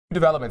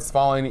Developments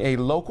following a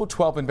local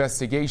 12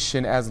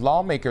 investigation as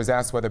lawmakers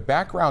ask whether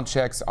background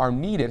checks are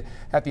needed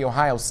at the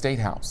Ohio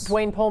Statehouse.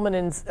 Dwayne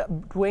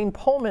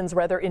Pullman's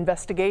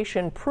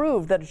investigation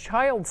proved that a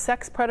child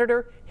sex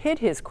predator hid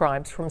his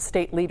crimes from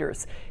state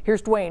leaders.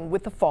 Here's Dwayne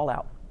with the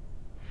fallout.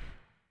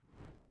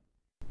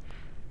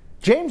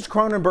 James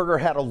Kronenberger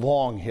had a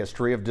long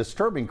history of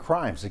disturbing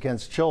crimes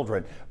against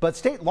children, but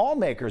state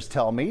lawmakers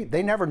tell me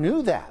they never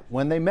knew that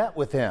when they met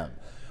with him.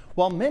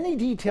 While many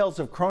details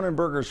of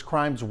Kronenberger's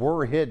crimes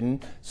were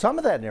hidden, some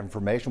of that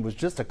information was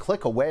just a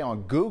click away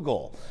on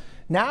Google.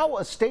 Now,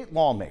 a state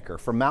lawmaker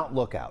from Mount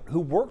Lookout,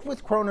 who worked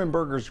with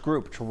Kronenberger's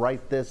group to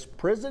write this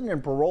prison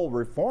and parole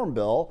reform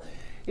bill,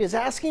 is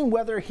asking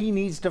whether he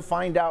needs to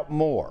find out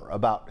more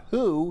about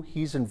who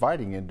he's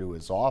inviting into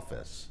his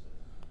office.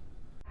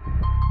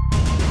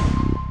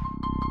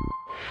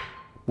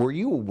 Were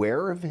you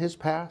aware of his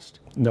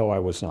past? No, I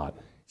was not.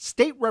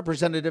 State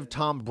Representative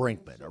Tom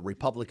Brinkman, a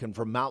Republican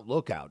from Mount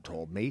Lookout,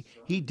 told me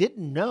he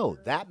didn't know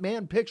that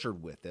man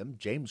pictured with him,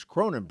 James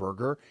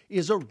Kronenberger,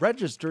 is a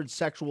registered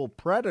sexual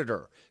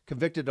predator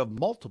convicted of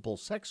multiple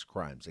sex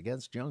crimes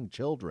against young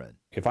children.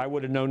 If I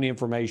would have known the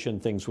information,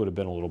 things would have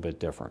been a little bit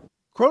different.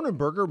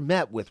 Kronenberger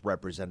met with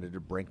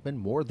Representative Brinkman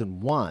more than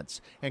once,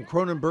 and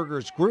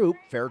Kronenberger's group,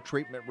 Fair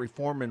Treatment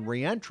Reform and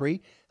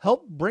Reentry,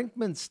 helped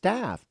Brinkman's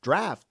staff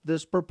draft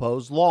this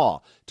proposed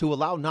law to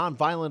allow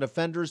nonviolent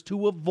offenders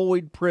to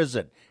avoid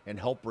prison and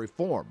help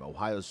reform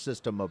Ohio's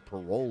system of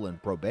parole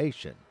and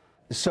probation.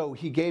 So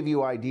he gave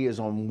you ideas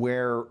on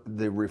where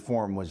the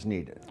reform was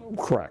needed?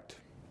 Correct.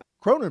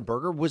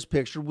 Kronenberger was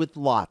pictured with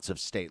lots of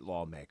state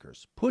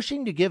lawmakers,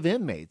 pushing to give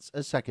inmates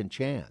a second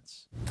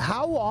chance.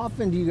 How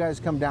often do you guys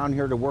come down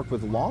here to work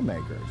with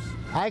lawmakers?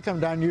 I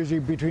come down usually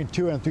between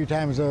 2 and 3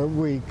 times a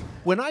week.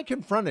 When I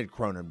confronted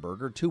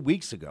Kronenberger 2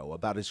 weeks ago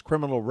about his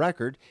criminal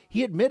record,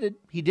 he admitted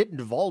he didn't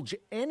divulge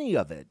any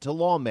of it to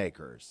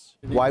lawmakers.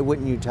 Why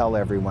wouldn't you tell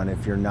everyone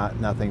if you're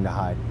nothing to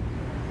hide?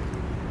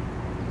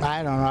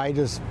 I don't know, I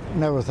just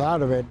never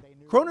thought of it.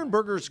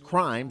 Kronenberger's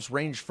crimes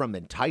ranged from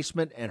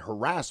enticement and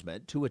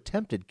harassment to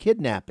attempted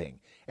kidnapping,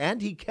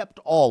 and he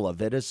kept all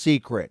of it a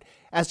secret.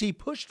 As he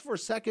pushed for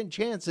second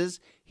chances,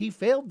 he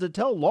failed to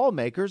tell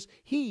lawmakers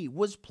he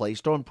was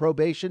placed on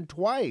probation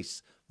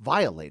twice,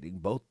 violating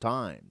both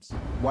times.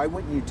 Why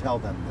wouldn't you tell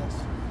them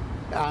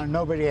this?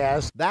 Nobody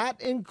asked. That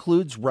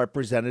includes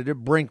Representative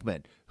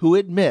Brinkman, who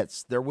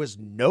admits there was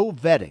no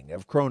vetting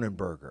of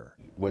Kronenberger.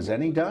 Was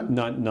any done?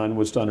 None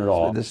was done at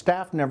all. The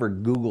staff never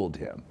Googled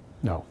him.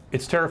 No.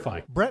 It's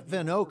terrifying. Brett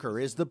Van Oker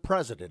is the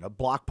president of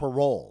Block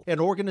Parole, an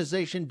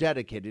organization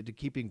dedicated to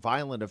keeping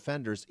violent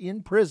offenders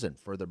in prison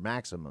for their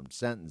maximum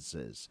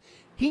sentences.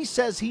 He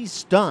says he's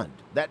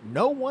stunned that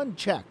no one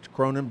checked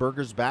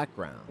Kronenberger's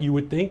background. You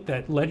would think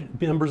that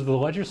members of the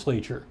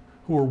legislature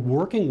who are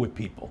working with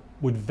people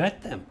would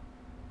vet them.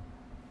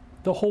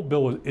 The whole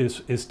bill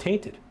is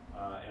tainted.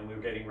 And we're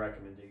getting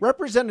recommendations.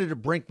 Representative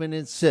Brinkman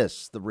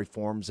insists the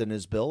reforms in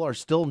his bill are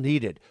still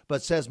needed,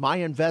 but says my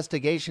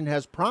investigation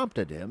has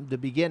prompted him to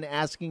begin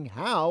asking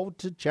how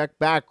to check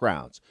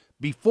backgrounds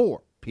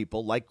before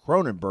people like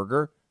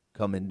Kronenberger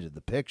come into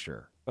the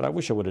picture. But I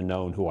wish I would have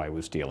known who I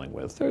was dealing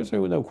with. There's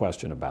no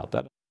question about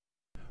that.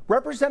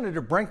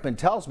 Representative Brinkman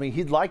tells me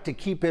he'd like to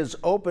keep his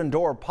open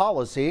door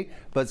policy,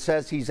 but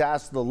says he's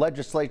asked the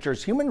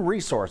legislature's Human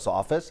Resource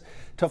Office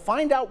to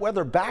find out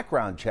whether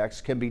background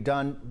checks can be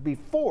done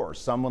before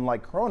someone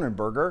like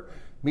Kronenberger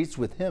meets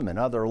with him and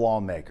other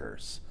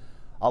lawmakers.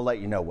 I'll let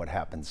you know what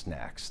happens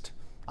next.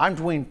 I'm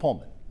Dwayne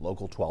Pullman,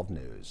 Local 12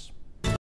 News.